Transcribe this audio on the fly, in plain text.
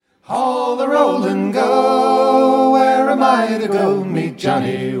All the rolling go, where am I to go? Meet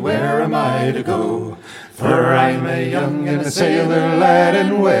Johnny, where am I to go? For I'm a young and a sailor lad,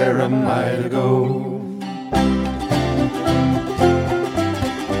 and where am I to go?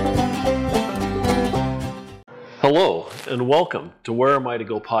 Hello, and welcome to Where Am I to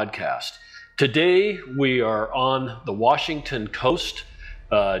Go podcast. Today we are on the Washington coast,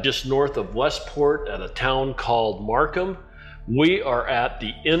 just north of Westport at a town called Markham. We are at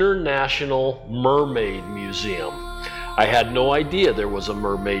the International Mermaid Museum. I had no idea there was a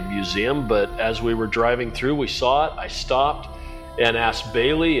mermaid museum, but as we were driving through, we saw it. I stopped and asked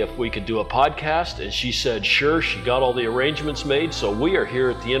Bailey if we could do a podcast, and she said sure. She got all the arrangements made, so we are here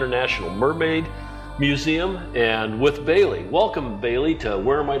at the International Mermaid Museum and with Bailey. Welcome, Bailey, to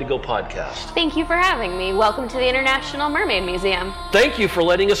Where Am I to Go podcast. Thank you for having me. Welcome to the International Mermaid Museum. Thank you for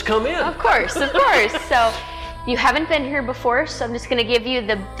letting us come in. Of course. So you haven't been here before, so I'm just going to give you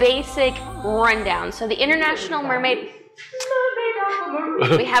the basic rundown. So the International Mermaid,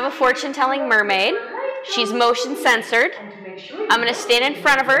 we have a fortune-telling mermaid. She's motion censored. I'm going to stand in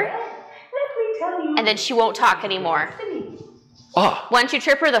front of her, and then she won't talk anymore. Once you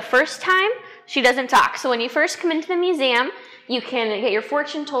trip her the first time, she doesn't talk. So when you first come into the museum, you can get your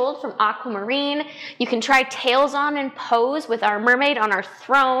fortune told from Aquamarine. You can try tails on and pose with our mermaid on our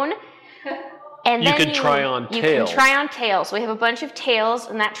throne. And then you can try on tails. You can try on tails. We have a bunch of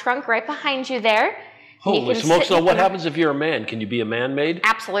tails in that trunk right behind you there. Holy smokes. So what happens if you're a man? Can you be a man-maid?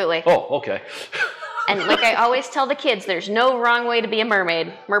 Absolutely. Oh, okay. And like I always tell the kids, there's no wrong way to be a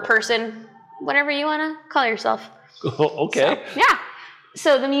mermaid, merperson, whatever you want to call yourself. Okay. So, yeah.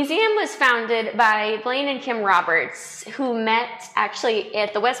 So the museum was founded by Blaine and Kim Roberts, who met actually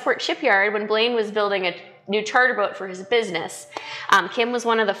at the Westport shipyard when Blaine was building a new charter boat for his business. Kim was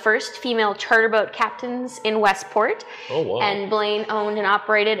one of the first female charter boat captains in Westport. Oh, wow. And Blaine owned and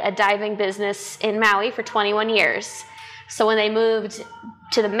operated a diving business in Maui for 21 years. So when they moved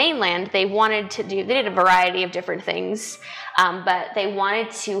to the mainland, they did a variety of different things, but they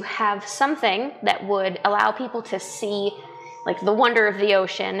wanted to have something that would allow people to see like the wonder of the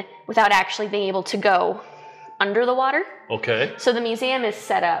ocean without actually being able to go under the water. Okay. So the museum is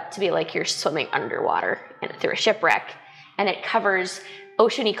set up to be like you're swimming underwater through a shipwreck, and it covers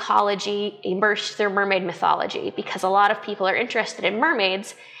ocean ecology immersed through mermaid mythology, because a lot of people are interested in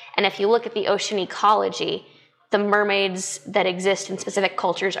mermaids, and if you look at the ocean ecology, the mermaids that exist in specific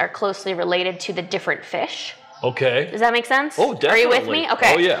cultures are closely related to the different fish. Okay. Does that make sense? Oh, definitely. Are you with me?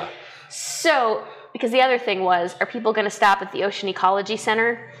 Okay. Oh, yeah. So, because the other thing was, are people going to stop at the Ocean Ecology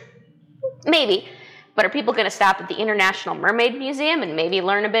Center? Maybe. But are people going to stop at the International Mermaid Museum and maybe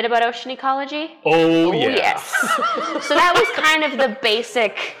learn a bit about ocean ecology? Oh, yeah. Yes. So that was kind of the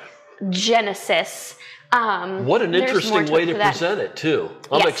basic genesis. What an interesting way to present it, too.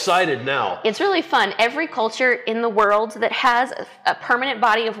 I'm excited now. It's really fun. Every culture in the world that has a permanent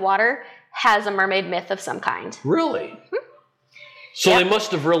body of water has a mermaid myth of some kind. Really? Mm-hmm. So They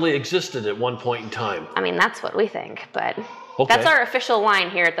must have really existed at one point in time. I mean, that's what we think, but that's our official line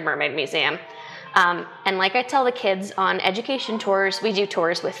here at the Mermaid Museum. And like I tell the kids on education tours, we do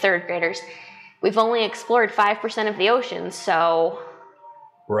tours with third graders. We've only explored 5% of the ocean, so...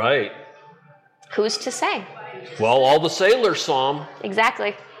 Right. Who's to say? Well, all the sailors saw them.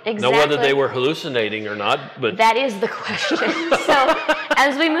 Exactly. Now, whether they were hallucinating or not, but... That is the question. So,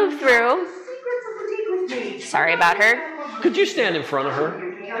 as we move through... Sorry about her. Could you stand in front of her?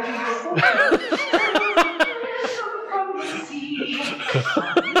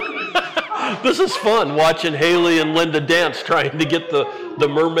 This is fun, watching Haley and Linda dance, trying to get the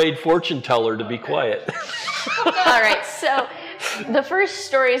mermaid fortune teller to be quiet. All right, so the first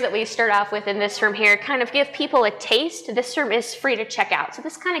stories that we start off with in this room here kind of give people a taste. This room is free to check out. So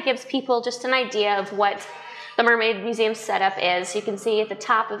this kind of gives people just an idea of what the Mermaid Museum setup is. You can see at the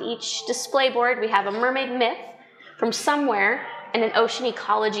top of each display board, we have a mermaid myth from somewhere and an ocean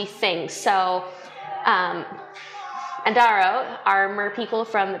ecology thing. So Andaro are merpeople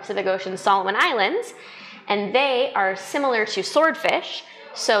from the Pacific Ocean Solomon Islands, and they are similar to swordfish.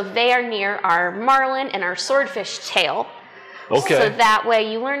 So they are near our marlin and our swordfish tail. Okay. So that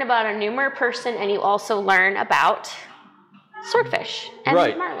way you learn about a new merperson, and you also learn about swordfish and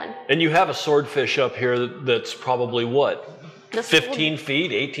marlin. And you have a swordfish up here that's probably what? 15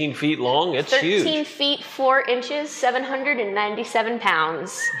 feet, 18 feet long? It's 13 huge. feet, 4 inches, 797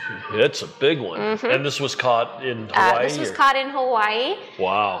 pounds. It's a big one. Mm-hmm. And this was caught in Hawaii? This was caught in Hawaii.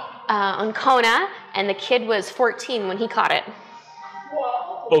 Wow. On Kona, and the kid was 14 when he caught it.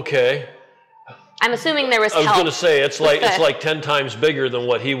 Okay. I'm assuming there was help. I was going to say, it's like 10 times bigger than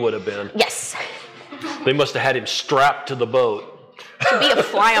what he would have been. Yes. They must have had him strapped to the boat. to be a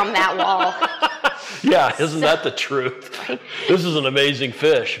fly on that wall. Yeah, isn't that the truth? Right? This is an amazing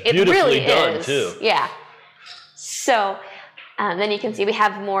fish. It Beautifully really done, is. too. Yeah. So then you can see we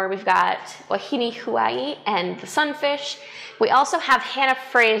have more. We've got Wahine Huai and the sunfish. We also have Hannah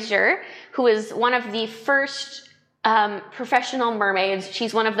Fraser, who is one of the first professional mermaids.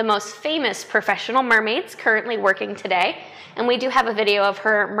 She's one of the most famous professional mermaids currently working today. And we do have a video of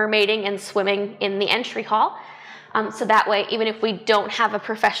her mermaiding and swimming in the entry hall. So that way, even if we don't have a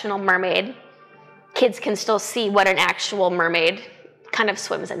professional mermaid, kids can still see what an actual mermaid kind of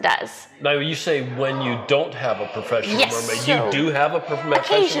swims and does. Now, you say when you don't have a professional mermaid, so you do have a professional?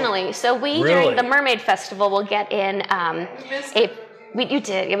 Occasionally. So we, during the Mermaid Festival, will get in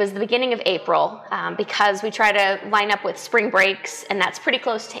it was the beginning of April because we try to line up with spring breaks, and that's pretty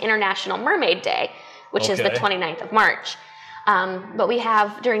close to International Mermaid Day, which is the 29th of March. But we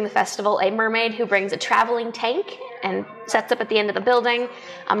have, during the festival, a mermaid who brings a traveling tank and sets up at the end of the building,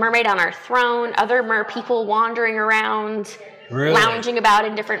 a mermaid on our throne, other mer people wandering around, lounging about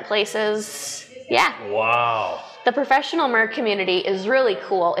in different places. Yeah. Wow. The professional mer community is really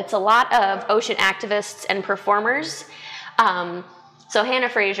cool. It's a lot of ocean activists and performers. So Hannah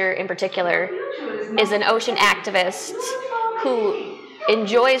Fraser, in particular, is an ocean activist who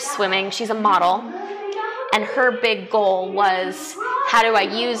enjoys swimming. She's a model. And her big goal was, how do I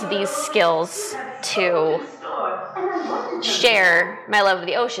use these skills to share my love of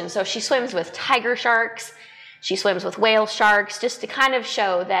the ocean? So she swims with tiger sharks. She swims with whale sharks, just to kind of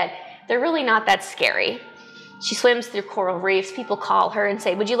show that they're really not that scary. She swims through coral reefs. People call her and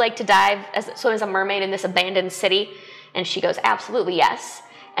say, would you like to swim as a mermaid in this abandoned city? And she goes, absolutely, yes.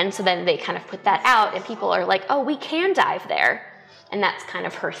 And so then they kind of put that out, and people are like, oh, we can dive there. And that's kind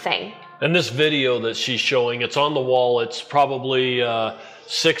of her thing. And this video that she's showing, it's on the wall. It's probably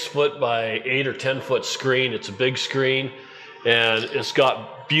 6 foot by 8 or 10 foot screen. It's a big screen, and it's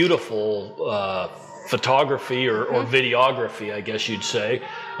got beautiful photography or videography, I guess you'd say,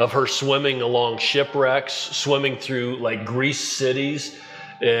 of her swimming along shipwrecks, swimming through like Greece cities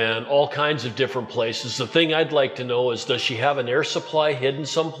and all kinds of different places. The thing I'd like to know is, does she have an air supply hidden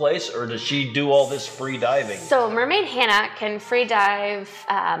someplace, or does she do all this free diving? So Mermaid Hannah can free dive,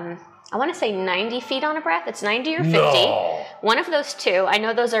 I want to say 90 feet on a breath. It's 90 or 50. No. One of those two. I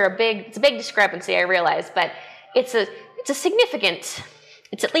know those are it's a big discrepancy, I realize, but it's a significant,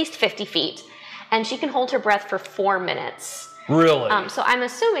 it's at least 50 feet. And she can hold her breath for 4 minutes. Really? So I'm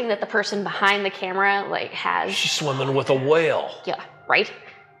assuming that the person behind the camera has... She's swimming with a whale. Yeah, right?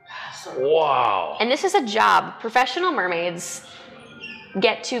 Wow. And this is a job. Professional mermaids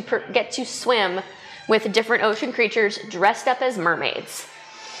get to swim with different ocean creatures dressed up as mermaids.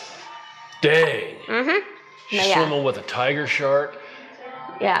 Dang. She's swimming with a tiger shark.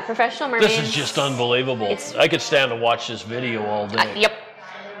 Yeah, professional mermaids. This is just unbelievable. I could stand and watch this video all day. Yep.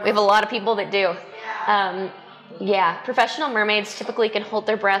 We have a lot of people that do. Professional mermaids typically can hold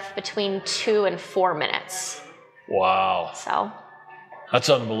their breath between 2 and 4 minutes. Wow. So. That's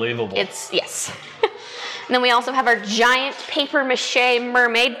unbelievable. Yes. And then we also have our giant paper mache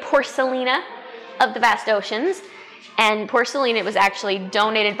mermaid, Porcelina, of the vast oceans. And Porcelina was actually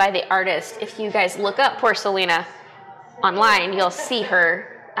donated by the artist. If you guys look up Porcelina online, you'll see her.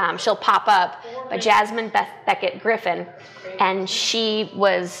 She'll pop up, by Jasmine Beckett Griffin. And she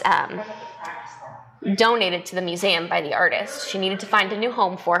was donated to the museum by the artist. She needed to find a new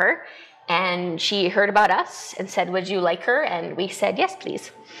home for her. And she heard about us and said, would you like her? And we said, yes,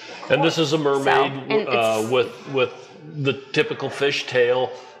 please. And this is a mermaid with the typical fish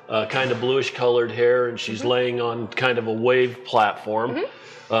tail, kind of bluish colored hair, and she's laying on kind of a wave platform.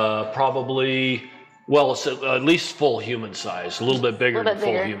 Probably, well, it's at least full human size, a little bit bigger than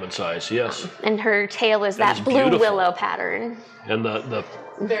full human size, yes. And her tail is that blue willow pattern. And the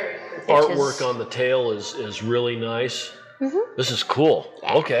artwork on the tail is really nice. This is cool.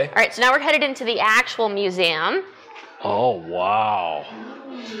 Yeah. Okay. All right, so now we're headed into the actual museum. Oh, wow.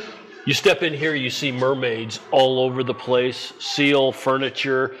 You step in here, you see mermaids all over the place. Seal,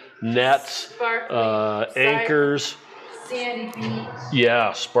 furniture, nets, anchors. Sandy beach.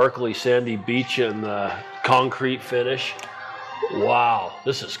 Yeah, sparkly sandy beach and the concrete finish. Wow,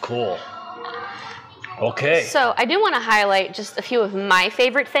 this is cool. Okay. So I do want to highlight just a few of my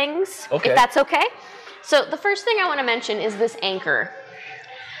favorite things, if that's okay. So the first thing I want to mention is this anchor.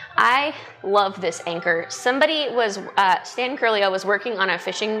 I love this anchor. Somebody Stan Curlio was working on a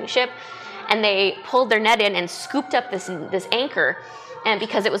fishing ship, and they pulled their net in and scooped up this anchor, and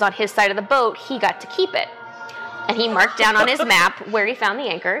because it was on his side of the boat, he got to keep it. And he marked down on his map where he found the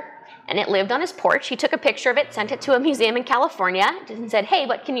anchor, and it lived on his porch. He took a picture of it, sent it to a museum in California, and said, hey,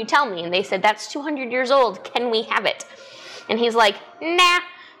 what can you tell me? And they said, that's 200 years old. Can we have it? And he's like, nah.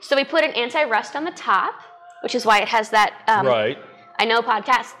 So we put an anti-rust on the top, which is why it has that. Right. I know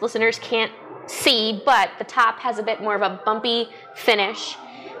podcast listeners can't see, but the top has a bit more of a bumpy finish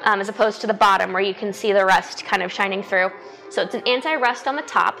as opposed to the bottom where you can see the rust kind of shining through. So it's an anti-rust on the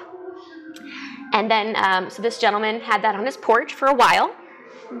top. And then, so this gentleman had that on his porch for a while,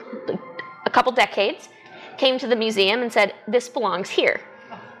 a couple decades, came to the museum and said, this belongs here.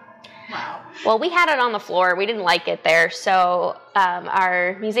 Wow. Well, we had it on the floor. We didn't like it there. So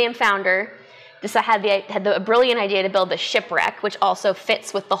our museum founder had the brilliant idea to build the shipwreck, which also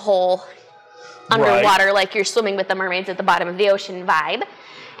fits with the whole underwater, like you're swimming with the mermaids at the bottom of the ocean vibe.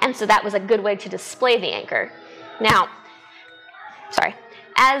 And so that was a good way to display the anchor. Now,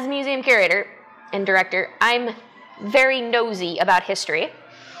 as museum curator and director, I'm very nosy about history.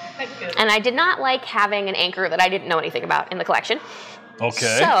 And I did not like having an anchor that I didn't know anything about in the collection.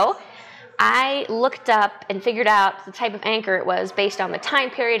 Okay. So I looked up and figured out the type of anchor it was based on the time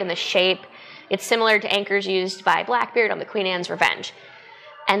period and the shape. It's similar to anchors used by Blackbeard on the Queen Anne's Revenge.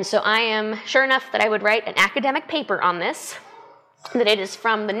 And so I am sure enough that I would write an academic paper on this, that it is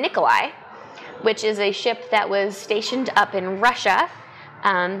from the Nikolai, which is a ship that was stationed up in Russia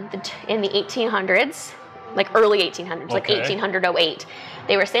in the 1800s, like early 1800s, like 1808.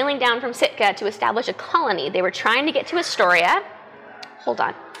 They were sailing down from Sitka to establish a colony. They were trying to get to Astoria. Hold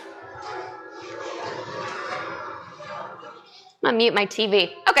on. I'm gonna mute my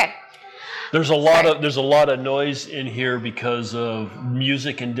TV. Okay. There's a lot of noise in here because of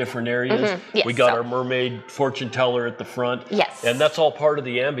music in different areas. Mm-hmm. Yes, we got our mermaid fortune teller at the front. Yes. And that's all part of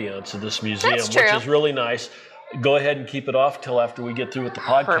the ambience of this museum, That's true. which is really nice. Go ahead and keep it off till after we get through with the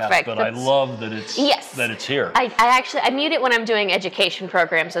podcast. Perfect. But I love that it's here. I mute it when I'm doing education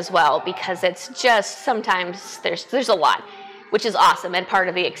programs as well, because it's just sometimes there's a lot, which is awesome and part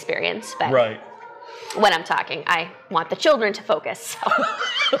of the experience. But Right. when I'm talking, I want the children to focus.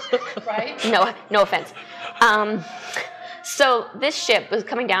 So. Right? No offense. So this ship was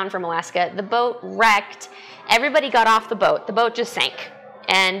coming down from Alaska. The boat wrecked. Everybody got off the boat. The boat just sank.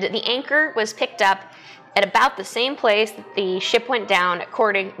 And the anchor was picked up at about the same place that the ship went down,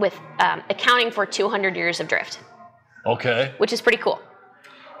 accounting for 200 years of drift. Okay. Which is pretty cool.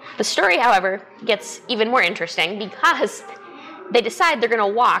 The story, however, gets even more interesting because they decide they're going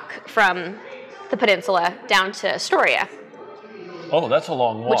to walk from the peninsula down to Astoria. Oh, that's a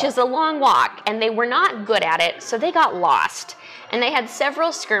long walk. Which is a long walk, and they were not good at it, so they got lost. And they had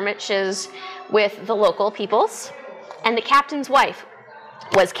several skirmishes with the local peoples, and the captain's wife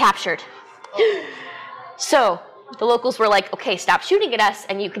was captured. So the locals were like, okay, stop shooting at us,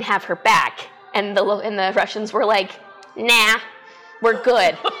 and you can have her back. And the Russians were like, nah, we're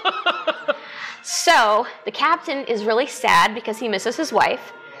good. So the captain is really sad because he misses his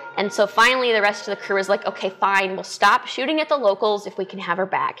wife. And so finally the rest of the crew is like, okay, fine, we'll stop shooting at the locals if we can have her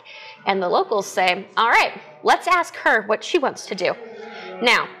back. And the locals say, all right, let's ask her what she wants to do.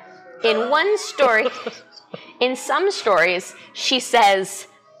 Now, in one story, in some stories, she says,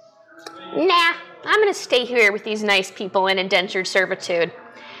 nah, I'm going to stay here with these nice people in indentured servitude.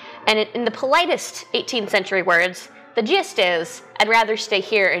 And in the politest 18th century words, the gist is, I'd rather stay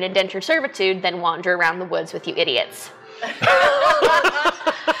here in indentured servitude than wander around the woods with you idiots.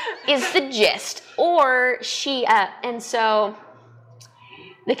 Is the gist. Or she, and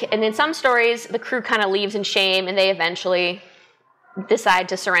in some stories, the crew kind of leaves in shame and they eventually decide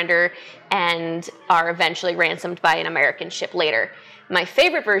to surrender and are eventually ransomed by an American ship later. My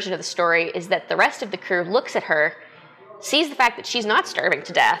favorite version of the story is that the rest of the crew looks at her, sees the fact that she's not starving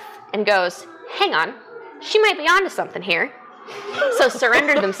to death, and goes, hang on, she might be onto something here. So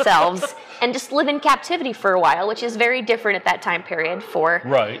surrender themselves and just live in captivity for a while, which is very different at that time period for...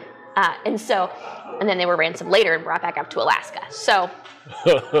 Right. And then they were ransomed later and brought back up to Alaska. So,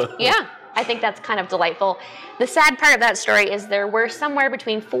 yeah, I think that's kind of delightful. The sad part of that story is there were somewhere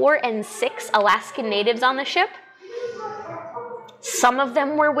between 4 and 6 Alaskan natives on the ship. Some of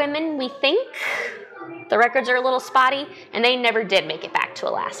them were women, we think. The records are a little spotty, and they never did make it back to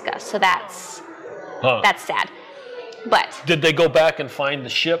Alaska. So that's sad. But did they go back and find the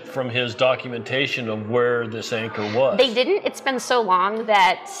ship from his documentation of where this anchor was? They didn't. It's been so long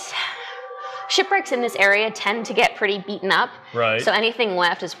that shipwrecks in this area tend to get pretty beaten up. Right. So anything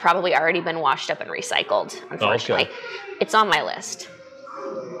left has probably already been washed up and recycled, unfortunately. Okay. It's on my list.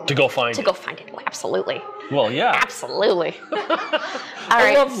 To go find it. To go find it, absolutely. Well, yeah. Absolutely.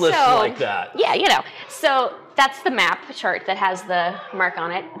 I love lists like that. Yeah, So that's the map chart that has the mark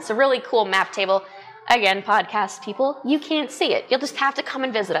on it. It's a really cool map table. Again, podcast people, you can't see it. You'll just have to come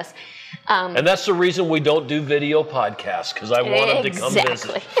and visit us. And that's the reason we don't do video podcasts, because I want them to come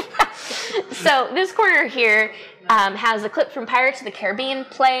visit. So this corner here has a clip from Pirates of the Caribbean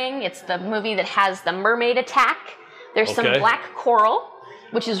playing. It's the movie that has the mermaid attack. There's some black coral,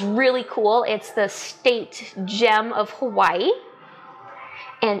 which is really cool. It's the state gem of Hawaii.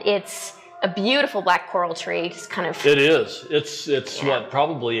 And it's a beautiful black coral tree. Just kind of. It is. It's what,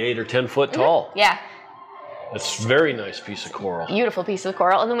 probably 8 or 10 foot tall. Yeah. It's a very nice piece of coral. Beautiful piece of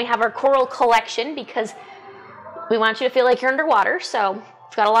coral. And then we have our coral collection because we want you to feel like you're underwater. So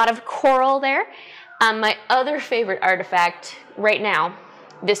we've got a lot of coral there. My other favorite artifact right now,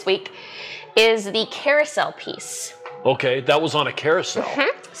 this week, is the carousel piece. Okay, that was on a carousel.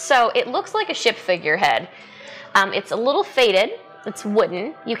 So it looks like a ship figurehead. It's a little faded. It's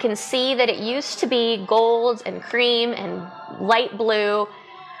wooden. You can see that it used to be gold and cream and light blue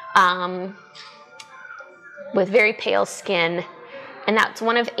with very pale skin. And that's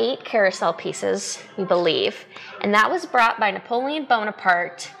one of 8 carousel pieces, we believe. And that was brought by Napoleon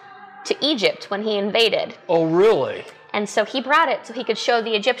Bonaparte to Egypt when he invaded. Oh, really? And so he brought it so he could show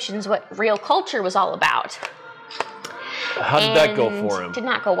the Egyptians what real culture was all about. How did that go for him? Did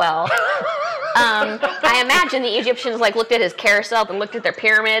not go well. I imagine the Egyptians looked at his carousel and looked at their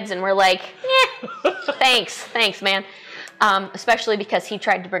pyramids and were like, thanks, man. Especially because he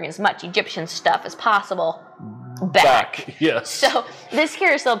tried to bring as much Egyptian stuff as possible back. Yes. So this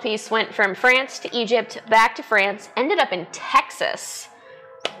carousel piece went from France to Egypt, back to France, ended up in Texas.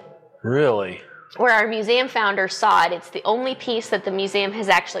 Really? Where our museum founder saw it. It's the only piece that the museum has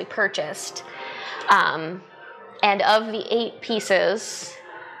actually purchased. And of the 8 pieces,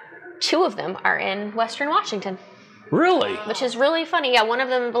 2 of them are in Western Washington. Really? Which is really funny. Yeah, one of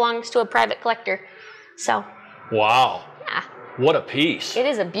them belongs to a private collector. So. Wow. Yeah. What a piece. It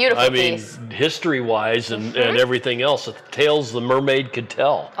is a beautiful piece. I mean, history-wise and everything else, the tales the mermaid could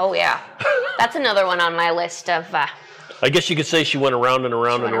tell. Oh, yeah. That's another one on my list of... I guess you could say she went around and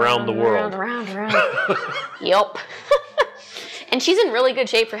around and around the world. Around. Yep. And she's in really good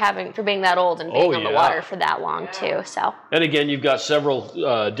shape for being that old and being on the water for that long, too. So. And again, you've got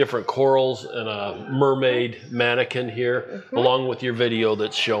several different corals and a mermaid mannequin here, along with your video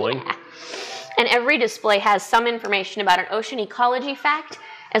that's showing. Yeah. And every display has some information about an ocean ecology fact,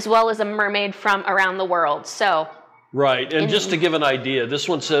 as well as a mermaid from around the world. So. Right. And just to give an idea, this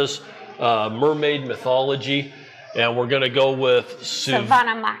one says mermaid mythology, and we're going to go with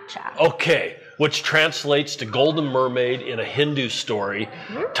Savannah Macha. Okay. Which translates to Golden Mermaid in a Hindu story.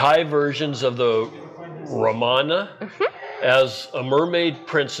 Thai versions of the Ramana. As a mermaid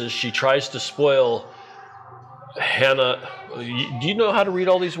princess, she tries to spoil Hannah. Do you know how to read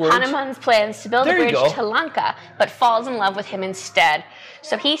all these words? Hanuman's plans to build a bridge to Lanka, but falls in love with him instead.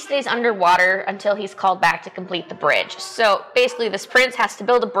 So he stays underwater until he's called back to complete the bridge. So basically, this prince has to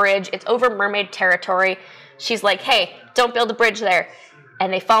build a bridge. It's over mermaid territory. She's like, hey, don't build a bridge there.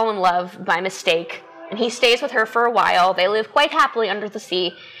 And they fall in love by mistake. And he stays with her for a while. They live quite happily under the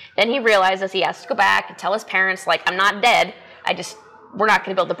sea. Then he realizes he has to go back and tell his parents, I'm not dead. We're not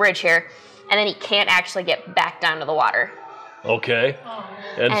going to build the bridge here. And then he can't actually get back down to the water. Okay.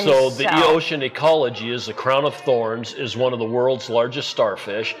 And so the ocean ecology is the crown of thorns, is one of the world's largest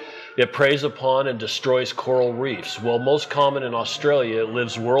starfish. It preys upon and destroys coral reefs. While most common in Australia, it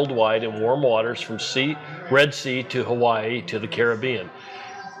lives worldwide in warm waters from Red Sea to Hawaii to the Caribbean.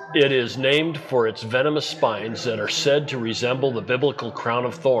 It is named for its venomous spines that are said to resemble the biblical crown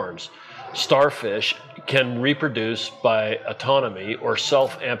of thorns. Starfish can reproduce by autonomy or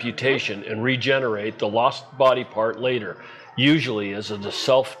self-amputation and regenerate the lost body part later, usually as a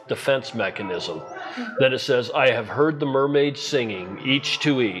self-defense mechanism. Then it says, I have heard the mermaids singing, each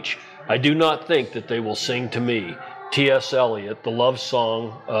to each. I do not think that they will sing to me. T.S. Eliot, the love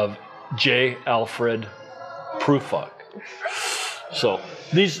song of J. Alfred Prufrock. So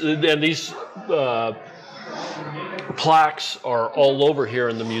these plaques are all over here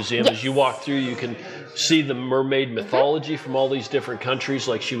in the museum. As you walk through, you can see the mermaid mythology from all these different countries,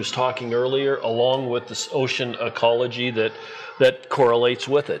 like she was talking earlier, along with this ocean ecology that correlates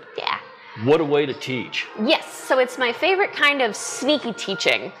with it. Yeah. What a way to teach. Yes, so it's my favorite kind of sneaky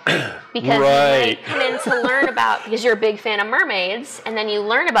teaching. Because you might come in to learn about, because you're a big fan of mermaids, and then you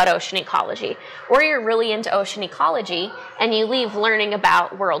learn about ocean ecology. Or you're really into ocean ecology, and you leave learning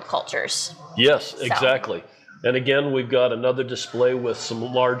about world cultures. Yes, exactly. And again, we've got another display with some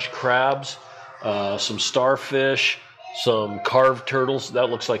large crabs, some starfish, some carved turtles. That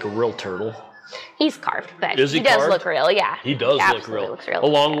looks like a real turtle. He's carved, but he does look real, yeah. He does look real. Looks real.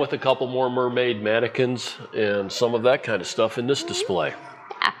 Along with a couple more mermaid mannequins and some of that kind of stuff in this display.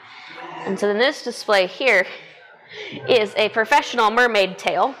 Yeah. And so then this display here is a professional mermaid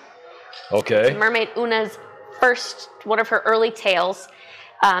tale. Okay. It's Mermaid Una's one of her early tales.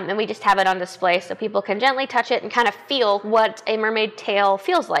 And we just have it on display so people can gently touch it and kind of feel what a mermaid tail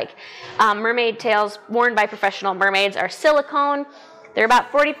feels like. Mermaid tails worn by professional mermaids are silicone. They're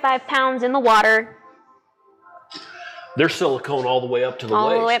about 45 pounds in the water. They're silicone all the way up to the waist.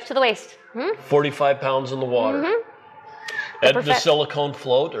 All the way up to the waist. 45 pounds in the water. And does silicone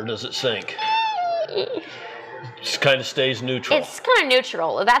float or does it sink? Just kind of stays neutral. It's kind of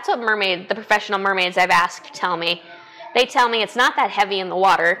neutral. That's what the professional mermaids I've asked tell me. They tell me it's not that heavy in the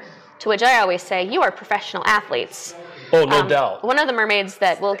water, to which I always say, you are professional athletes. Oh, no doubt. One of the mermaids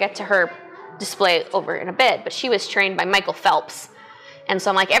that we'll get to her display over in a bit, but she was trained by Michael Phelps. And so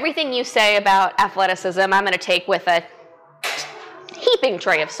I'm like, everything you say about athleticism, I'm going to take with a heaping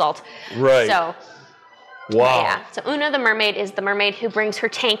tray of salt. Right. So, wow. yeah. So Una the mermaid is the mermaid who brings her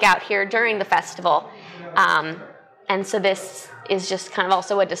tank out here during the festival. And so this is just kind of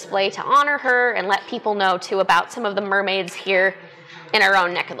also a display to honor her and let people know, too, about some of the mermaids here in our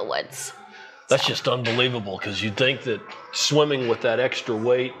own neck of the woods. That's just unbelievable, because you'd think that swimming with that extra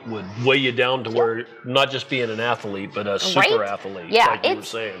weight would weigh you down to where not just being an athlete, but a super athlete, like you were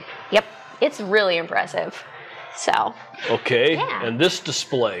saying. Yep, it's really impressive. So. Okay, yeah. And this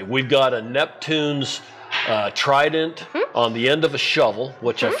display, we've got a Neptune's trident on the end of a shovel,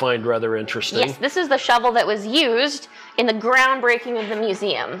 which I find rather interesting. Yes, this is the shovel that was used in the groundbreaking of the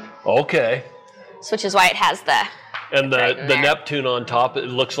museum. Okay. Which is why it has the And the Neptune on top, it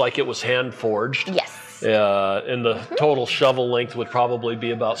looks like it was hand forged. Yes. And the total shovel length would probably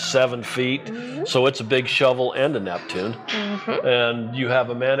be about 7 feet. So it's a big shovel and a Neptune. And you have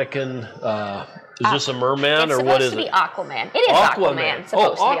a mannequin. Is this a merman or what is it? It's supposed to be Aquaman. It is Aquaman.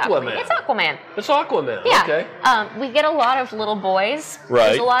 Aquaman. It's Aquaman. It's Aquaman. Yeah. Okay. We get a lot of little boys. Right.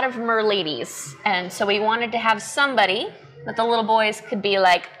 There's a lot of merladies. And so we wanted to have somebody that the little boys could be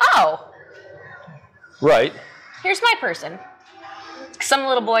like, oh, right. Here's my person. Some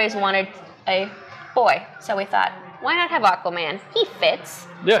little boys wanted a boy. So we thought, why not have Aquaman? He fits.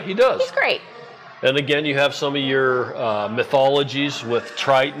 Yeah, he does. He's great. And again, you have some of your mythologies with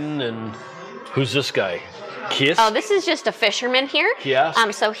Triton and who's this guy? Kiss? Oh, this is just a fisherman here. Yes.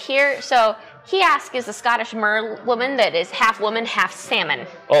 So Kiask is a Scottish mer woman that is half woman, half salmon.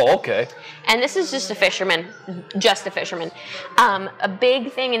 Oh, okay. And this is just a fisherman. A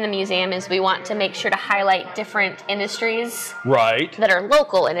big thing in the museum is we want to make sure to highlight different industries that are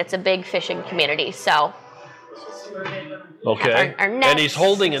local, and it's a big fishing community. So. Okay. Our nets, and he's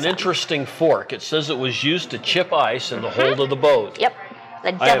holding an interesting fork. It says it was used to chip ice in the hold of the boat. Yep. The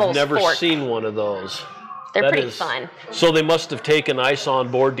I have devil's never fork. seen one of those. They're pretty fun. So they must have taken ice on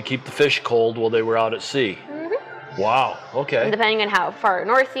board to keep the fish cold while they were out at sea. Wow. Okay. And depending on how far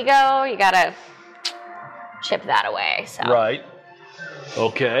north you go, you gotta chip that away. So. Right.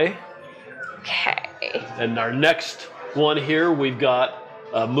 Okay. Okay. And our next one here, we've got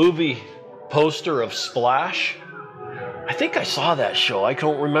a movie poster of Splash. I think I saw that show. I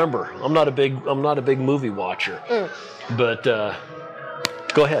don't remember. I'm not a big movie watcher. But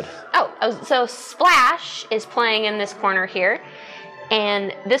go ahead. Oh, so Splash is playing in this corner here,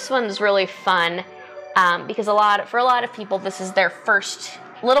 and this one's really fun because for a lot of people, this is their first.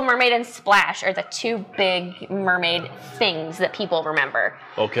 Little Mermaid and Splash are the two big mermaid things that people remember.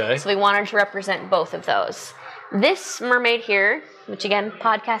 Okay. So we wanted to represent both of those. This mermaid here, which again,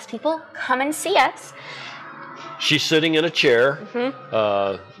 podcast people, come and see us. She's sitting in a chair,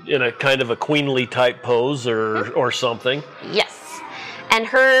 in a kind of a queenly type pose or something. Yes. And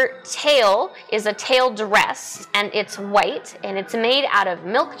her tail is a tail dress, and it's white, and it's made out of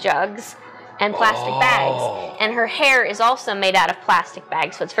milk jugs and plastic bags. And her hair is also made out of plastic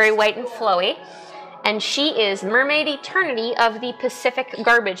bags, so it's very white and flowy. And she is Mermaid Eternity of the Pacific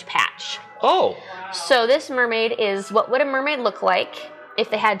Garbage Patch. Oh. So this mermaid is, what would a mermaid look like if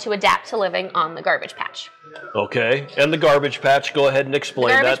they had to adapt to living on the garbage patch? Okay. And the garbage patch, go ahead and explain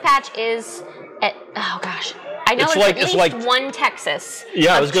that. The garbage patch is I know it's at least one Texas.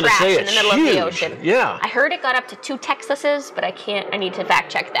 Yeah, I was going to say in the middle of the ocean. Yeah. I heard it got up to 2 Texases, but I need to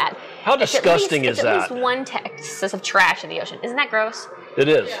fact check that. How disgusting is that? It's at least 1 Texas of trash in the ocean. Isn't that gross? It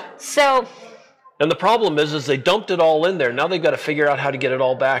is. So. And the problem is they dumped it all in there. Now they've got to figure out how to get it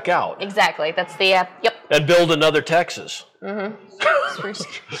all back out. Exactly. That's the yep. And build another Texas.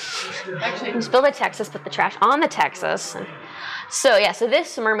 Just build a Texas, put the trash on the Texas. So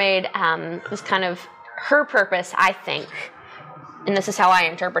this mermaid is kind of her purpose, I think, and this is how I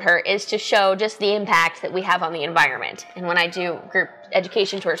interpret her, is to show just the impact that we have on the environment. And when I do group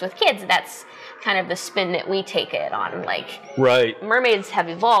education tours with kids, that's kind of the spin that we take it on. Like, mermaids have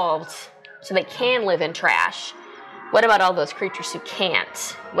evolved so they can live in trash. What about all those creatures who can't?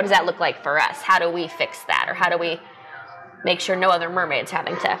 What does that look like for us? How do we fix that? Or how do we make sure no other mermaid's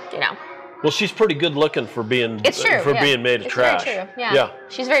having to, Well, she's pretty good looking for being It's true. being made of It's trash. Very true. Yeah.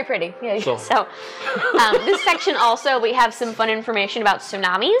 She's very pretty. Yeah. So- This section also, we have some fun information about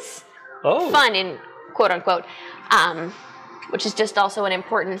tsunamis. Oh. Fun in quote unquote, which is just also an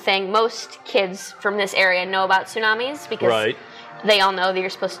important thing. Most kids from this area know about tsunamis because they all know that you're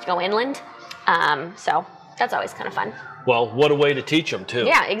supposed to go inland. So that's always kind of fun. Well, what a way to teach them too.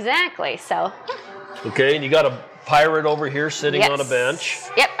 Yeah, exactly. So. Okay, and you got a pirate over here sitting on a bench.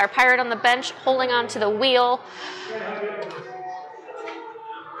 Yep, our pirate on the bench holding onto the wheel.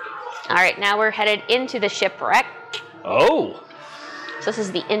 All right, now we're headed into the shipwreck. Oh. So this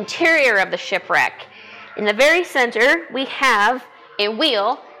is the interior of the shipwreck. In the very center, we have a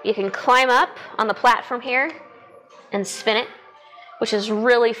wheel. You can climb up on the platform here and spin it, which is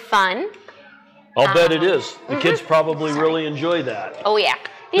really fun. I'll bet it is. The kids probably really enjoy that. Oh, yeah.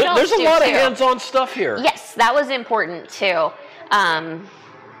 There's a lot of hands-on stuff here. Yes, that was important too,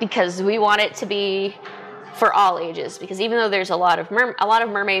 because we want it to be for all ages. Because even though there's a lot of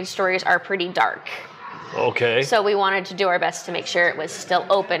mermaid stories are pretty dark. Okay. So we wanted to do our best to make sure it was still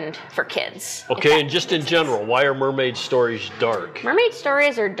opened for kids. Okay, and just in general, why are mermaid stories dark? Mermaid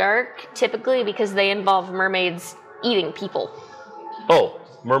stories are dark typically because they involve mermaids eating people. Oh.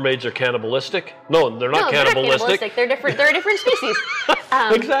 Mermaids are cannibalistic? No, they're not cannibalistic. They're different. They're a different species.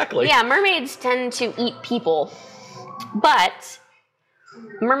 Exactly. Yeah, mermaids tend to eat people, but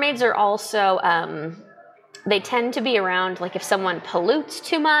mermaids are also they tend to be around. Like if someone pollutes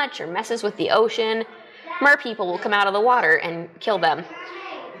too much or messes with the ocean, mer people will come out of the water and kill them.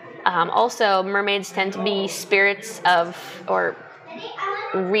 Also, mermaids tend to be spirits of or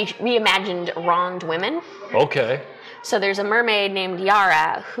reimagined wronged women. Okay. So there's a mermaid named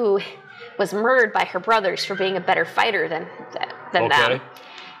Yara who was murdered by her brothers for being a better fighter than them.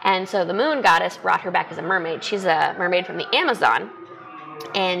 And so the moon goddess brought her back as a mermaid. She's a mermaid from the Amazon.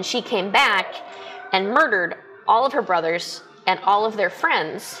 And she came back and murdered all of her brothers and all of their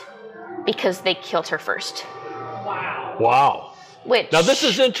friends because they killed her first. Wow. Which... Now this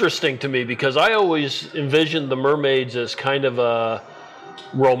is interesting to me because I always envisioned the mermaids as kind of a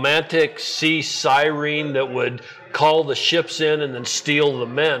romantic sea siren that would call the ships in and then steal the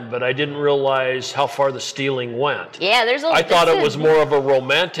men, but I didn't realize how far the stealing went. Yeah, I thought it was more of a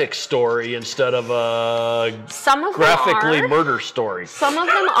romantic story instead of a graphically murder story. Some of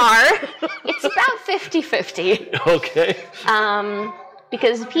them are. It's about 50-50. Okay.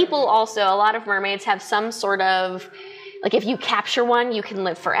 Because people also, a lot of mermaids have some sort of, like if you capture one, you can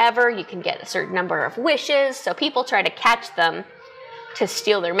live forever, you can get a certain number of wishes, so people try to catch them to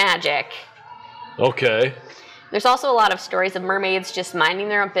steal their magic. Okay. There's also a lot of stories of mermaids just minding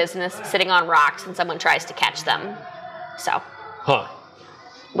their own business, sitting on rocks, and someone tries to catch them. So. Huh.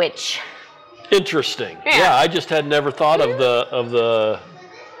 Which. Interesting. Yeah, I just had never thought of the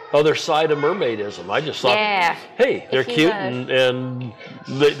other side of mermaidism. I just thought, hey, they're cute and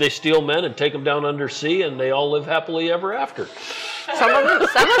they steal men and take them down under sea, and they all live happily ever after. Some of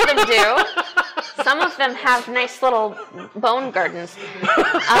them do. Some of them have nice little bone gardens.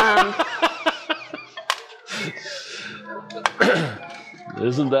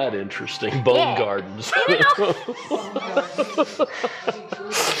 Isn't that interesting? Bone gardens.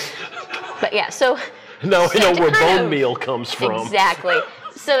 But yeah, so... Now we know where bone meal comes from. Exactly.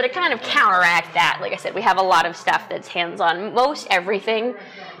 So to kind of counteract that, like I said, we have a lot of stuff that's hands-on. Most everything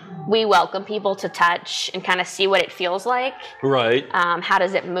we welcome people to touch and kind of see what it feels like. Right. How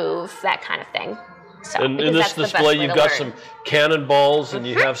does it move? That kind of thing. So, and in this display, you've got some cannonballs and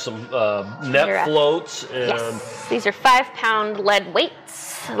you have some net floats. And yes. These are 5-pound lead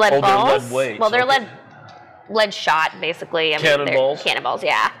weights. Lead balls. They're lead weights. Well, they're lead shot, basically. Cannonballs? Cannonballs,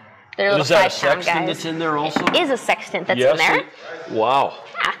 yeah. They're little 5-pound guys. Is that a sextant that's in there also? It is a sextant that's in there. Wow.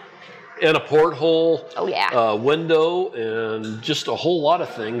 Yeah. And a porthole. Oh, yeah. Window and just a whole lot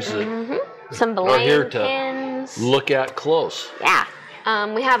of things that some are here pins. to look at close. Yeah.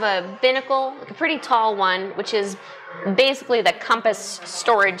 We have a binnacle, like a pretty tall one, which is basically the compass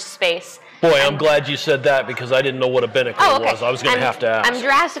storage space. Boy, I'm glad you said that because I didn't know what a binnacle was. I was going to have to ask. I'm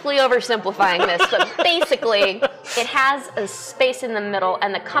drastically oversimplifying this, but basically it has a space in the middle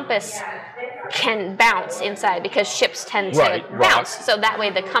and the compass can bounce inside because ships tend to bounce. So that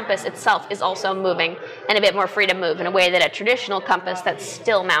way the compass itself is also moving and a bit more free to move in a way that a traditional compass that's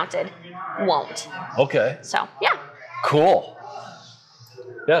still mounted won't. Okay. So, yeah. Cool.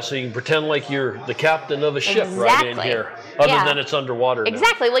 Yeah, so you can pretend like you're the captain of a ship right in here, other than it's underwater now.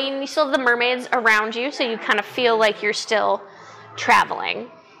 Exactly. Well, you still have the mermaids around you, so you kind of feel like you're still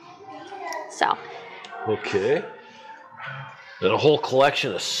traveling. So. Okay. And a whole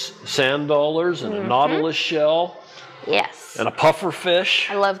collection of sand dollars and a nautilus shell. Yes. And a puffer fish.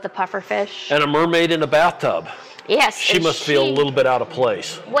 I love the puffer fish. And a mermaid in a bathtub. Yes. She must feel a little bit out of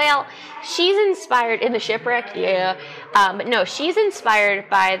place. Well, she's inspired in the shipwreck, yeah. But no, she's inspired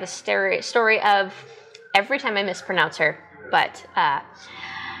by the story of, every time I mispronounce her, but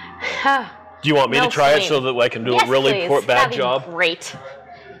do you want me to try it so that I can do a really bad That'd job? Be great.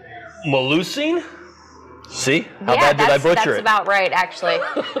 Malusine? See? How bad did I butcher that's it? About right, actually.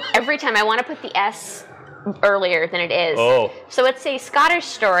 Every time I want to put the S earlier than it is. Oh. So it's a Scottish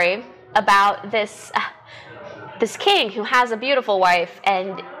story about this king who has a beautiful wife,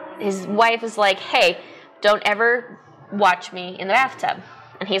 and his wife is like, hey, don't ever watch me in the bathtub.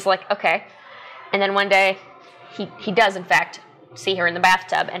 And he's like, okay. And then one day, he does, in fact, see her in the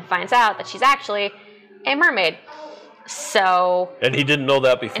bathtub and finds out that she's actually a mermaid. So... And he didn't know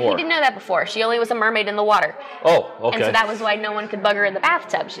that before? And he didn't know that before. She only was a mermaid in the water. Oh, okay. And so that was why no one could bug her in the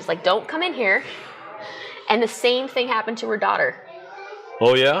bathtub. She's like, don't come in here. And the same thing happened to her daughter.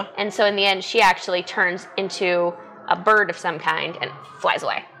 Oh, yeah? And so in the end, she actually turns into a bird of some kind and flies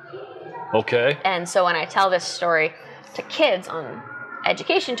away. Okay. And so when I tell this story to kids on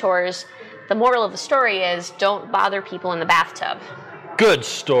education tours, the moral of the story is don't bother people in the bathtub. Good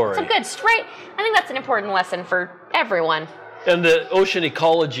story. It's a good story. I think that's an important lesson for everyone. And the ocean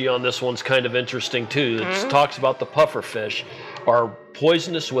ecology on this one's kind of interesting, too. It talks about the puffer fish are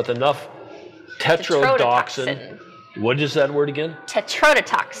poisonous with enough tetrodotoxin. What is that word again?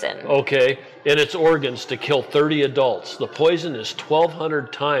 Tetrodotoxin. Okay. In its organs to kill 30 adults. The poison is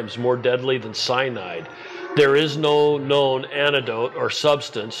 1,200 times more deadly than cyanide. There is no known antidote or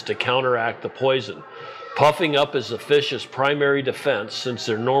substance to counteract the poison. Puffing up is the fish's primary defense since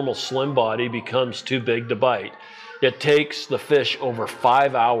their normal slim body becomes too big to bite. It takes the fish over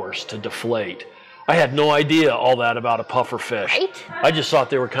 5 hours to deflate. I had no idea all that about a puffer fish. Right? I just thought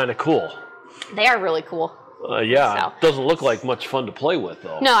they were kind of cool. They are really cool. Yeah, So. it doesn't look like much fun to play with,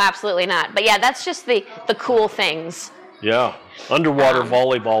 though. No, absolutely not. But yeah, that's just the cool things. Yeah, underwater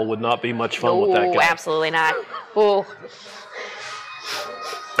volleyball would not be much fun with that guy. Absolutely not. Ooh.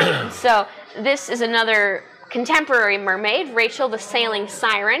 So this is another contemporary mermaid, Rachel the Sailing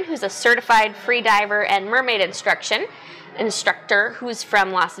Siren, who's a certified free diver and mermaid instructor who's from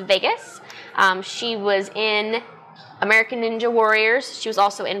Las Vegas. She was in American Ninja Warriors. She was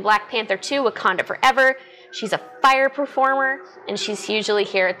also in Black Panther 2, Wakanda Forever. She's a fire performer, and she's usually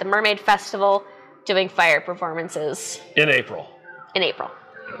here at the Mermaid Festival doing fire performances. In April.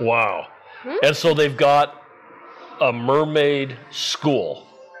 Wow. And so they've got a mermaid school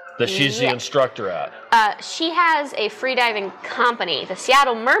that she's the instructor at. She has a freediving company. The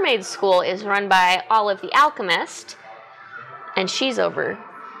Seattle Mermaid School is run by Olive the Alchemist, and she's over.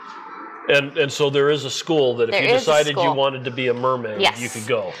 And so there is a school that if you decided you wanted to be a mermaid, you could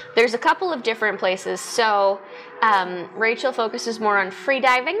go. There's a couple of different places. So Rachel focuses more on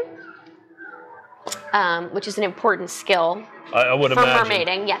freediving, which is an important skill. I would for imagine.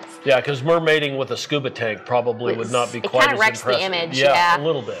 mermaiding, yes. Yeah, because mermaiding with a scuba tank probably would not be quite as impressive. It kind of wrecks the image, yeah. A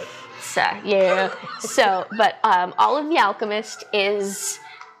little bit. So, yeah. But Olive the Alchemist is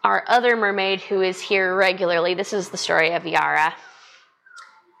our other mermaid who is here regularly. This is the story of Yara.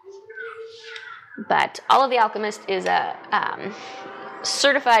 But Olive the Alchemist is a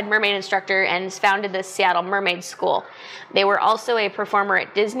certified mermaid instructor and has founded the Seattle Mermaid School. They were also a performer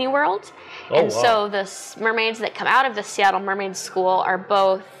at Disney World. So the mermaids that come out of the Seattle Mermaid School are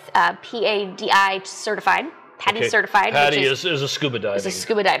both PADI certified. PADI certified. PADI is a scuba diving. Is a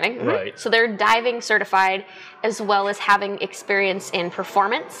scuba diving. Right. So they're diving certified as well as having experience in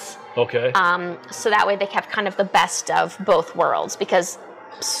performance. Okay. So that way they have kind of the best of both worlds, because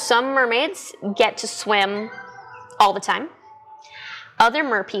some mermaids get to swim all the time. Other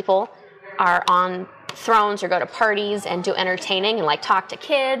mer people are on thrones or go to parties and do entertaining and like talk to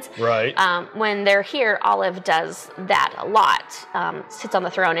kids. Right. When they're here, Olive does that a lot. Sits on the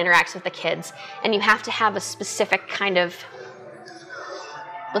throne, interacts with the kids, and you have to have a specific kind of,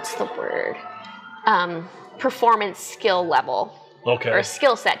 what's the word? Performance skill level. Okay. Or a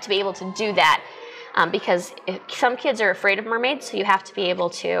skill set to be able to do that. Because some kids are afraid of mermaids, so you have to be able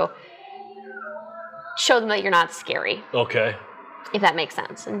to show them that you're not scary. Okay. If that makes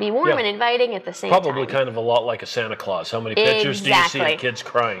sense. And be warm and inviting at the same time. Probably kind of a lot like a Santa Claus. How many pictures do you see of kids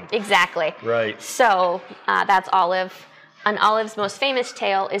crying? Exactly. Right. So that's Olive. And Olive's most famous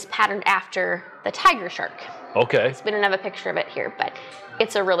tale is patterned after the tiger shark. Okay. We don't have a picture of it here, but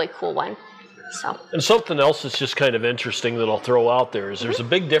it's a really cool one. So. And something else that's just kind of interesting that I'll throw out there is there's a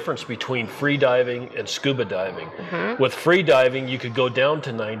big difference between free diving and scuba diving. With free diving, you could go down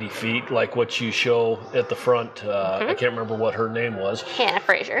to 90 feet, like what you show at the front. I can't remember what her name was. Hannah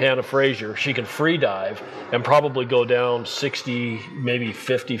Fraser. Hannah Fraser. She can free dive and probably go down 60, maybe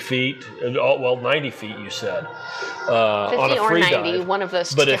 50 feet. Well, 90 feet, you said. 50 on a or free 90, dive. one of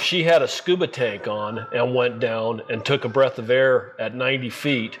those But two. if she had a scuba tank on and went down and took a breath of air at 90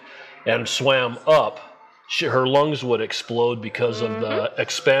 feet and swam up, her lungs would explode because of the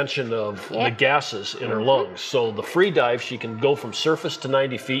expansion of the gases in her lungs. So the free dive, she can go from surface to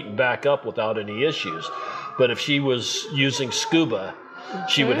 90 feet and back up without any issues. But if she was using scuba,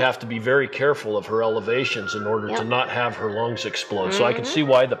 she would have to be very careful of her elevations in order to not have her lungs explode. So I can see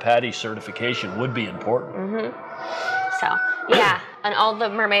why the PADI certification would be important. So, yeah, and all the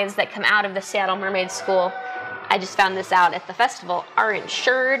mermaids that come out of the Seattle Mermaid School, I just found this out at the festival, are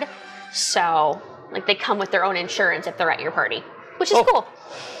insured. So, like, they come with their own insurance if they're at your party, which is cool.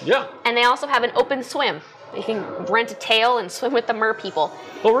 Yeah. And they also have an open swim. You can rent a tail and swim with the mer people.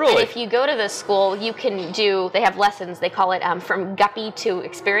 Oh, really? And if you go to this school, you can they have lessons, they call it from guppy to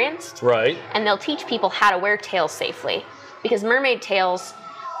experienced. Right. And they'll teach people how to wear tails safely. Because mermaid tails,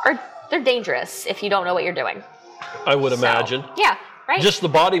 they're dangerous if you don't know what you're doing. I would imagine. Yeah, right? Just the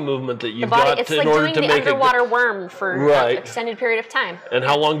body movement that you've it's got like in order doing to the make underwater worm for Right. an extended period of time. And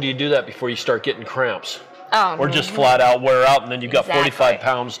how long do you do that before you start getting cramps? Oh, Or just flat out wear out, and then you've got Exactly. 45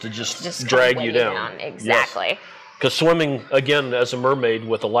 pounds to just kinda drag weigh you down. Exactly. Because swimming, again, as a mermaid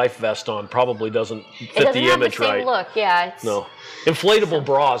with a life vest on probably doesn't It fit doesn't the have image the same right. look, yeah. It's, No. Inflatable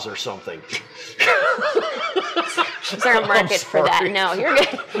bras or something. Is there a market for that? sorry. No, you're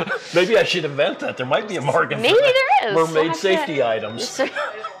good. Maybe I should invent that. There might be a market Maybe for that. there is. We'll Mermaid have safety to- items. Sorry.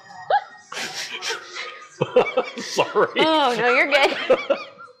 Oh, no, you're good.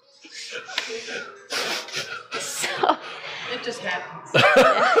 So, It just happens.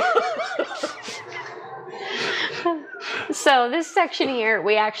 so this section here,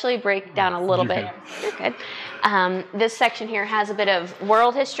 we actually break down a little bit. You're good. This section here has a bit of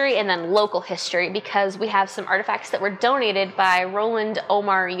world history and then local history because we have some artifacts that were donated by Roland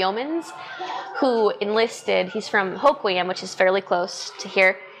Omar Yeomans, who enlisted. He's from Hoquiam, which is fairly close to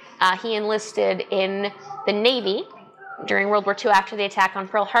here. He enlisted in the Navy during World War II after the attack on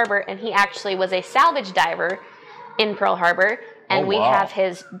Pearl Harbor, and he actually was a salvage diver in Pearl Harbor, and we have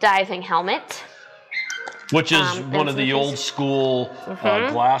his diving helmet. Which is and one of some the of his- old school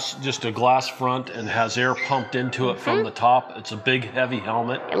glass, just a glass front and has air pumped into it from the top. It's a big, heavy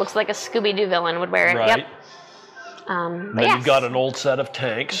helmet. It looks like a Scooby-Doo villain would wear it. Right. Yep. Then But yes. you've got an old set of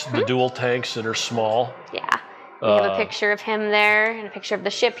tanks, the dual tanks that are small. Yeah. We have a picture of him there and a picture of the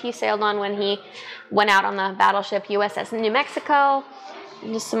ship he sailed on when he went out on the battleship USS New Mexico.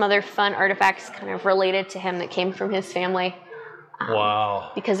 And just some other fun artifacts kind of related to him that came from his family.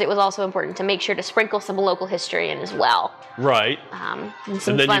 Wow. Because it was also important to make sure to sprinkle some local history in as well. Right. And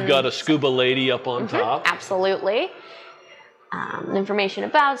some And then fun, you've got a scuba lady up on top. Absolutely. Information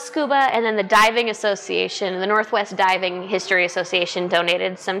about scuba, and then the Diving Association, the Northwest Diving History Association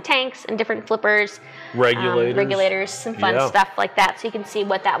donated some tanks and different flippers, Regulators. some fun stuff like that, so you can see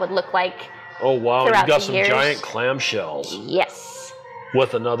what that would look like. Oh, wow. throughout You've got the some years. giant clamshells Yes.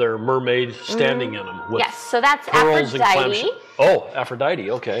 with another mermaid standing in them. With Yes, so that's pearls and Aphrodite, clamshells. Oh, Aphrodite.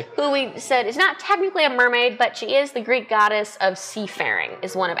 Okay. who we said is not technically a mermaid, but she is the Greek goddess of seafaring,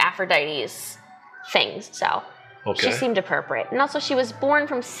 is one of Aphrodite's things, so Okay. she seemed appropriate. And also she was born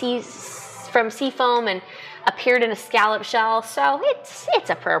from sea foam and appeared in a scallop shell, so it's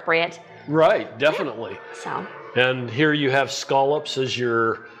appropriate. Right. Definitely. So, And here you have scallops as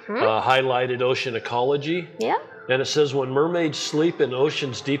your highlighted ocean ecology. yeah. And it says, when mermaids sleep in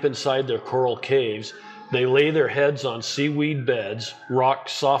oceans deep inside their coral caves, they lay their heads on seaweed beds, rocked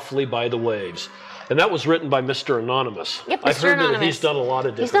softly by the waves. And that was written by Mr. Anonymous. Yep, I've Mr. heard that Anonymous. he's done a lot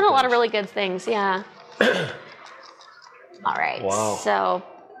of different He's done a lot of things. really good things, yeah. All right, Wow. so,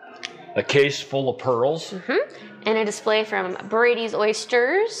 A case full of pearls. and a display from Brady's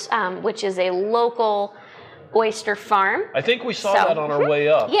Oysters, which is a local oyster farm. I think we saw So, that on our way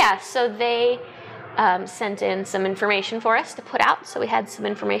up. Yeah, so they sent in some information for us to put out. So we had some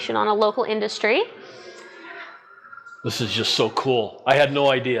information on a local industry. This is just so cool. I had no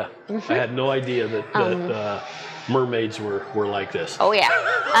idea. I had no idea that mermaids were like this. Oh yeah,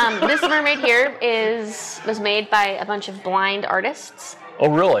 this mermaid here was made by a bunch of blind artists, Oh,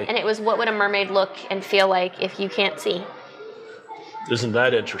 really? and it was what would a mermaid look and feel like if you can't see. Isn't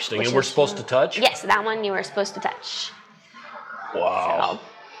that interesting? Which And we're is- supposed to touch? Yes, that one you were supposed to touch. Wow.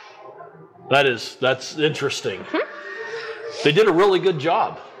 So, That's interesting. They did a really good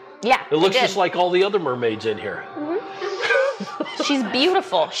job. Yeah. It looks they did. just like all the other mermaids in here. She's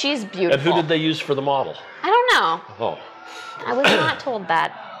beautiful. She's beautiful. And who did they use for the model? I don't know. Oh. I was not told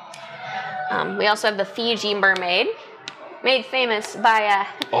that. We also have the Fiji Mermaid, made famous by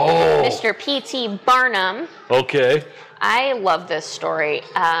Mr. P.T. Barnum. Okay. I love this story.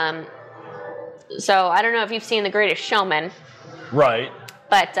 So I don't know if you've seen The Greatest Showman, Right.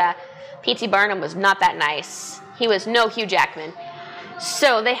 but P.T. Barnum was not that nice. He was no Hugh Jackman.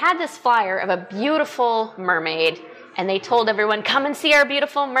 So they had this flyer of a beautiful mermaid, and they told everyone, come and see our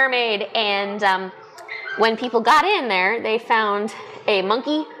beautiful mermaid. And when people got in there, they found a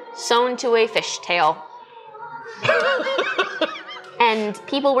monkey sewn to a fishtail. And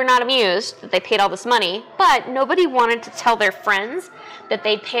people were not amused that they paid all this money, but nobody wanted to tell their friends that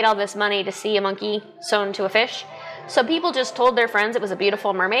they'd paid all this money to see a monkey sewn to a fish. So people just told their friends it was a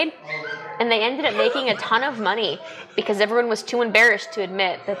beautiful mermaid, and they ended up making a ton of money because everyone was too embarrassed to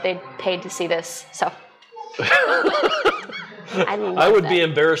admit that they'd paid to see this. So I would be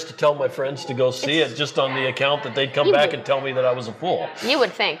embarrassed to tell my friends to go see it just on the account that they'd come back and tell me that I was a fool. You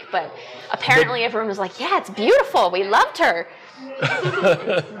would think, but apparently everyone was like, yeah, it's beautiful. We loved her.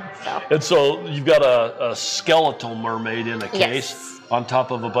 And so you've got a skeletal mermaid in a case Yes. on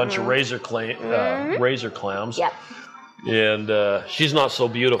top of a bunch of razor clams. Yep. And she's not so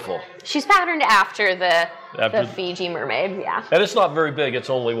beautiful. She's patterned after the Fiji mermaid, yeah. And it's not very big. It's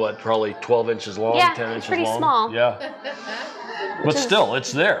only, probably 12 inches long, Yeah, 10 it's inches pretty long. small. Yeah. But still,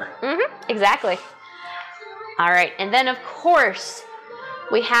 it's there. Exactly. All right, and then of course,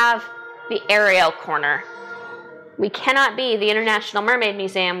 we have the Ariel Corner. We cannot be the International Mermaid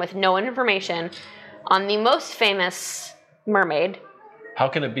Museum with no information on the most famous mermaid. How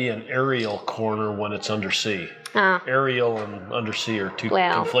can it be an aerial corner when it's undersea? Aerial and undersea are two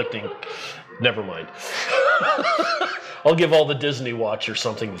conflicting. Never mind. I'll give all the Disney watchers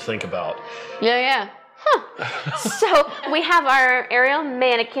something to think about. Yeah. Huh. So we have our Ariel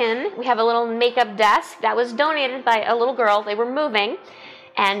mannequin. We have a little makeup desk that was donated by a little girl. They were moving,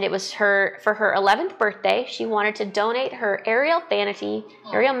 and it was for her 11th birthday. She wanted to donate her Ariel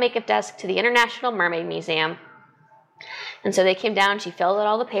Ariel makeup desk to the International Mermaid Museum. And so they came down. She filled out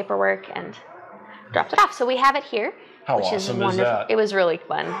all the paperwork and dropped it off. So we have it here. How which awesome is is wonderful. that? It was really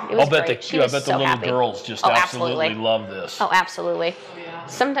fun. It was great. I bet the little girls just absolutely love this. Oh, absolutely.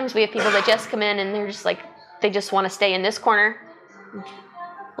 Sometimes we have people that just come in and they're just like, they just want to stay in this corner,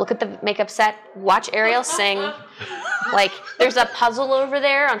 look at the makeup set, watch Ariel sing. Like, there's a puzzle over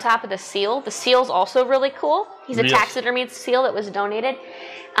there on top of the seal. The seal's also really cool. He's a taxidermied seal that was donated.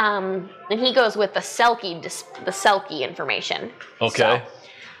 And he goes with the Selkie information. Okay.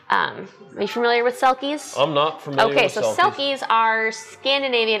 So, are you familiar with Selkies? I'm not familiar with Selkies. Okay, so Selkies are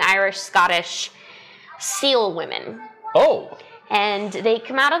Scandinavian, Irish, Scottish seal women. Oh. And they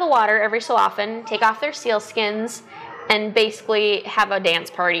come out of the water every so often, take off their seal skins, and basically have a dance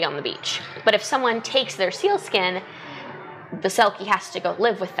party on the beach. But if someone takes their seal skin, the Selkie has to go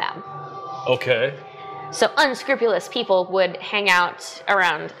live with them. Okay. So unscrupulous people would hang out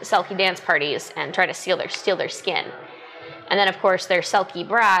around Selkie dance parties and try to steal their skin. And then, of course, their Selkie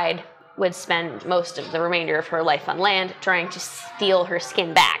bride would spend most of the remainder of her life on land trying to steal her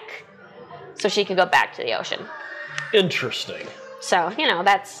skin back so she could go back to the ocean. Interesting. So,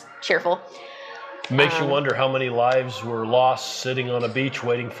 that's cheerful. Makes you wonder how many lives were lost sitting on a beach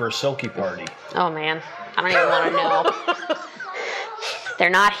waiting for a Selkie party. Oh, man. I don't even want to know. They're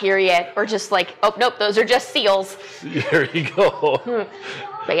not here yet. Or just like, oh, nope, those are just seals. There you go.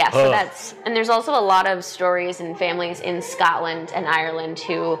 But yeah, so and there's also a lot of stories and families in Scotland and Ireland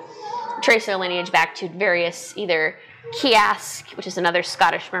who trace their lineage back to various, either Kiask, which is another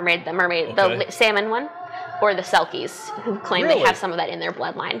Scottish mermaid, the salmon one, or the Selkies, who claim they have some of that in their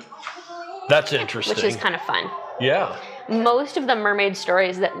bloodline. That's interesting. Which is kind of fun. Yeah. Most of the mermaid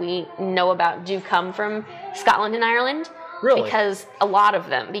stories that we know about do come from Scotland and Ireland. Really? Because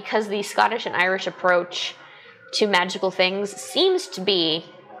the Scottish and Irish approach to magical things seems to be,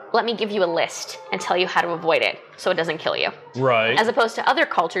 let me give you a list and tell you how to avoid it so it doesn't kill you. Right. As opposed to other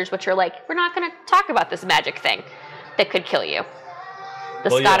cultures which are like, we're not going to talk about this magic thing that could kill you.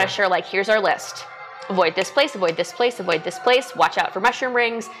 The Scottish are like, here's our list. Avoid this place, avoid this place, avoid this place, watch out for mushroom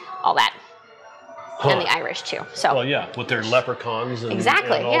rings, all that. And the Irish too. So. Well, yeah, with their leprechauns and, and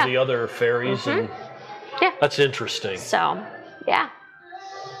all the other fairies. And that's interesting. So, yeah.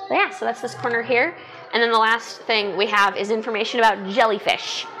 So that's this corner here. And then the last thing we have is information about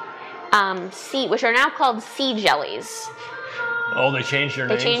jellyfish, which are now called sea jellies. Oh, they changed their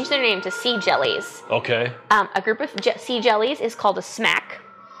name? They changed their name to sea jellies. Okay. A group of sea jellies is called a smack.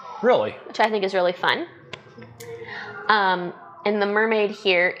 Really? Which I think is really fun. And the mermaid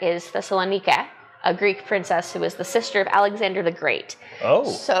here is Thessalonica, a Greek princess who was the sister of Alexander the Great. Oh.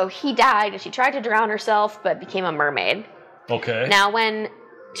 So he died, and she tried to drown herself, but became a mermaid. Okay. Now, when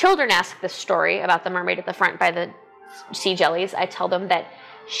children ask this story about the mermaid at the front by the sea jellies, I tell them that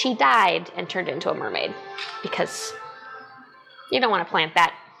she died and turned into a mermaid, because you don't want to plant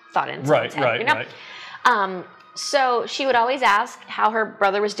that thought in someone's head, you know? Right. So she would always ask how her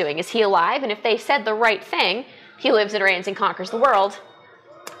brother was doing. Is he alive? And if they said the right thing, he lives and reigns and conquers the world,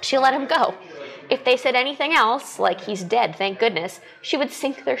 she'll let him go. If they said anything else, like he's dead, thank goodness, she would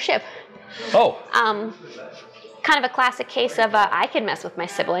sink their ship. Oh. Kind of a classic case of I can mess with my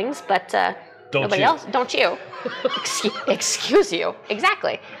siblings, but Don't nobody you? else. Don't you? Excuse you.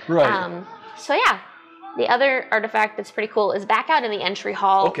 Exactly. Right. So yeah, the other artifact that's pretty cool is back out in the entry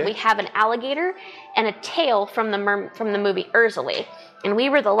hall. Okay. We have an alligator and a tail from the movie Ursula, and we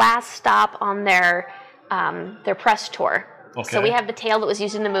were the last stop on their press tour. Okay. So we have the tail that was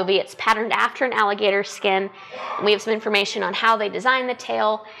used in the movie. It's patterned after an alligator skin. And we have some information on how they designed the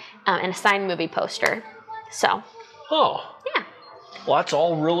tail and a signed movie poster. So. Oh. Yeah. Well, that's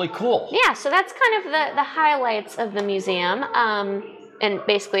all really cool. Yeah, so that's kind of the highlights of the museum, and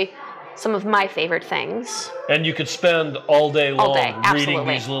basically some of my favorite things. And you could spend all day long reading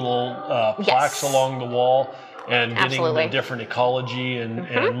absolutely. these little plaques Yes. along the wall and getting Absolutely. the different ecology and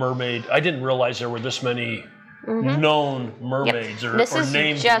mermaid. I didn't realize there were this many known mermaids or This is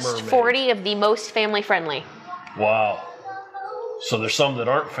named just mermaids. 40 of the most family friendly. Wow. So there's some that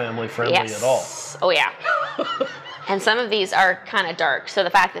aren't family friendly Yes. at all. Oh, yeah. And some of these are kind of dark, so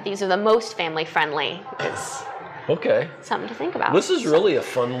the fact that these are the most family friendly is Okay. something to think about. This is really a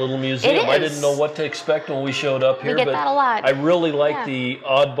fun little museum. It I is. didn't know what to expect when we showed up here, get but that a lot. I really like Yeah. the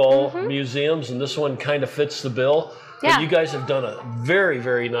oddball museums, and this one kind of fits the bill. Yeah. And you guys have done a very,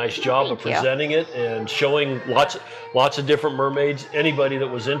 very nice job of Thank you. presenting it and showing lots of different mermaids. Anybody that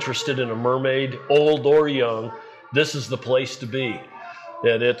was interested in a mermaid, old or young, this is the place to be.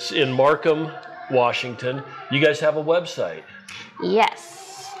 And it's in Markham, Washington. You guys have a website.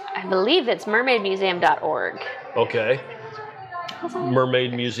 Yes. I believe it's mermaidmuseum.org. Okay.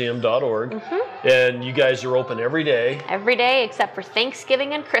 mermaidmuseum.org. And you guys are open every day. Every day except for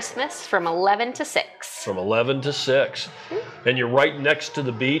Thanksgiving and Christmas from 11 to 6. From 11 to 6. And you're right next to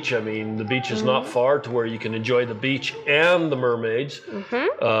the beach. I mean, the beach is not far to where you can enjoy the beach and the mermaids.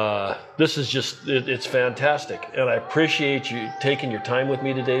 This is just, it's fantastic. And I appreciate you taking your time with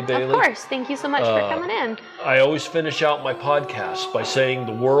me today, Bailey. Of course. Thank you so much for coming in. I always finish out my podcast by saying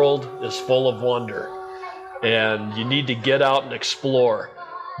the world is full of wonder. And you need to get out and explore.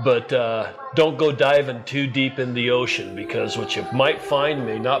 But don't go diving too deep in the ocean, because what you might find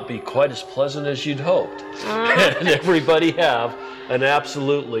may not be quite as pleasant as you'd hoped. And everybody have an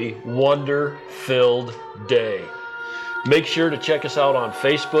absolutely wonder-filled day. Make sure to check us out on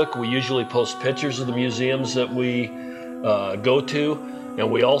Facebook. We usually post pictures of the museums that we go to. And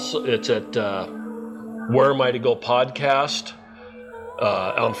we also, it's at Where Am I to Go podcast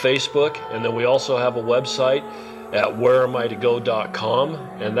on Facebook. And then we also have a website at whereamitogo.com,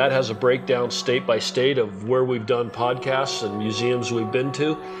 and that has a breakdown state by state of where we've done podcasts and museums we've been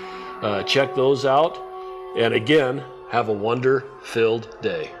to. Check those out, and again, have a wonder-filled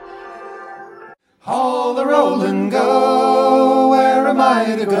day. All the roll and go, where am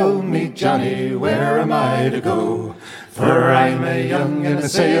I to go? Meet Johnny, where am I to go? For I'm a young and a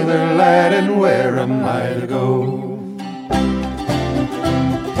sailor lad, and where am I to go?